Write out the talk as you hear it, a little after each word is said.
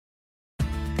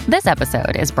This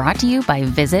episode is brought to you by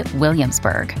Visit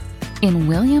Williamsburg. In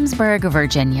Williamsburg,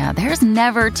 Virginia, there's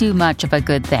never too much of a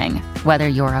good thing. Whether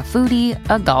you're a foodie,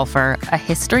 a golfer, a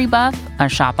history buff, a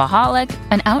shopaholic,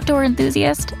 an outdoor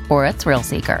enthusiast, or a thrill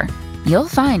seeker, you'll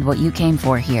find what you came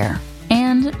for here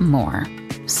and more.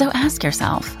 So ask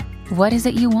yourself, what is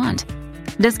it you want?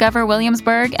 Discover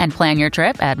Williamsburg and plan your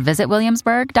trip at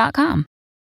visitwilliamsburg.com.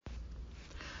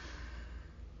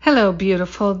 Hello,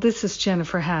 beautiful. This is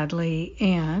Jennifer Hadley,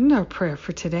 and our prayer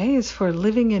for today is for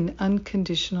living in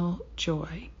unconditional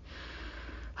joy.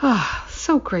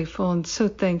 So grateful and so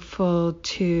thankful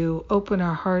to open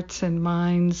our hearts and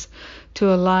minds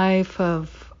to a life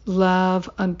of love,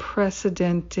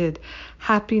 unprecedented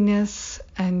happiness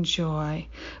and joy.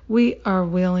 We are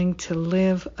willing to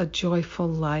live a joyful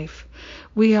life.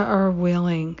 We are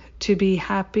willing to be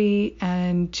happy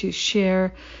and to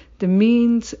share the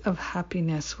means of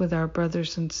happiness with our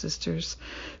brothers and sisters.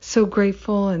 So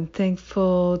grateful and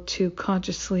thankful to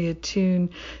consciously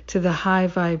attune to the high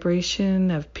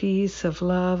vibration of peace, of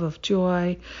love, of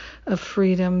joy, of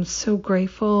freedom. So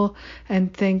grateful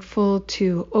and thankful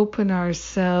to open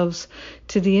ourselves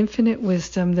to the infinite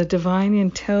wisdom, the divine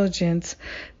intelligence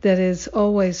that is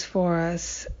always for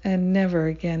us and never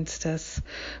against us.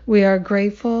 We are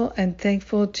grateful and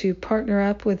thankful to partner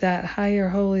up with that higher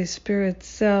Holy Spirit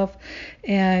self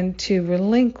and to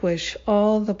relinquish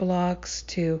all the blocks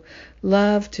to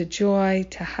love, to joy,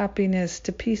 to happiness,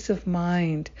 to peace of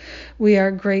mind. We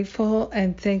are grateful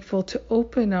and thankful to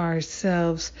open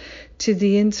ourselves to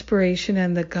the inspiration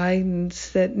and the guidance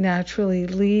that naturally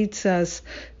leads us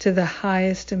to the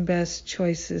highest and best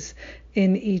choices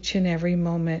in each and every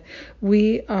moment.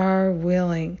 We are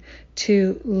willing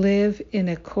to live in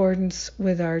accordance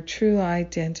with our true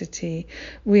identity.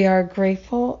 We are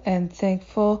grateful and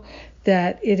thankful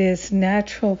that it is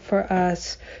natural for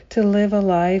us to live a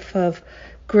life of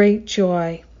great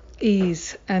joy,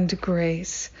 ease, and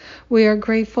grace. We are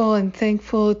grateful and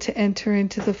thankful to enter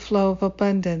into the flow of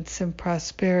abundance and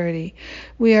prosperity.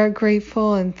 We are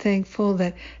grateful and thankful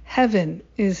that heaven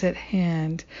is at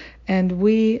hand and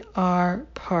we are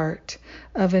part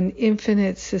of an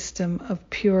infinite system of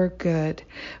pure good.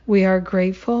 We are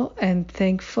grateful and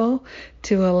thankful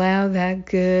to allow that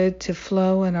good to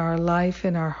flow in our life,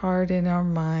 in our heart, in our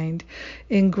mind.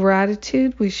 In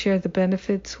gratitude, we share the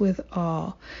benefits with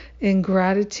all. In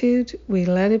gratitude, we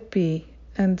let it be,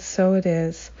 and so it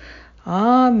is.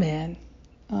 Amen.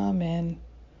 Amen.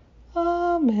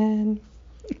 Amen.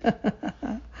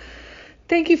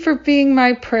 Thank you for being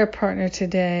my prayer partner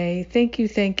today. Thank you,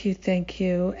 thank you, thank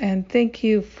you. And thank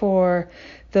you for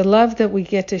the love that we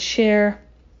get to share.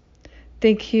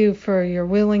 Thank you for your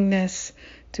willingness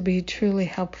to be truly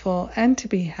helpful and to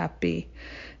be happy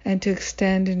and to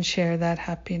extend and share that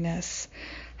happiness.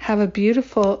 Have a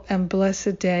beautiful and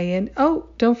blessed day. And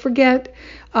don't forget,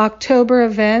 October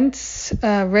events,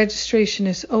 registration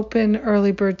is open.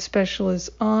 Early bird special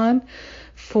is on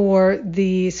for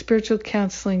the spiritual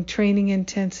counseling training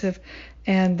intensive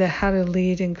and the how to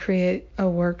lead and create a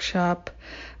workshop,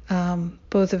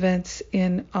 both events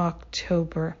in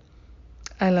October.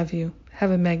 I love you.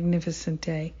 Have a magnificent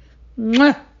day.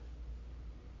 Mwah!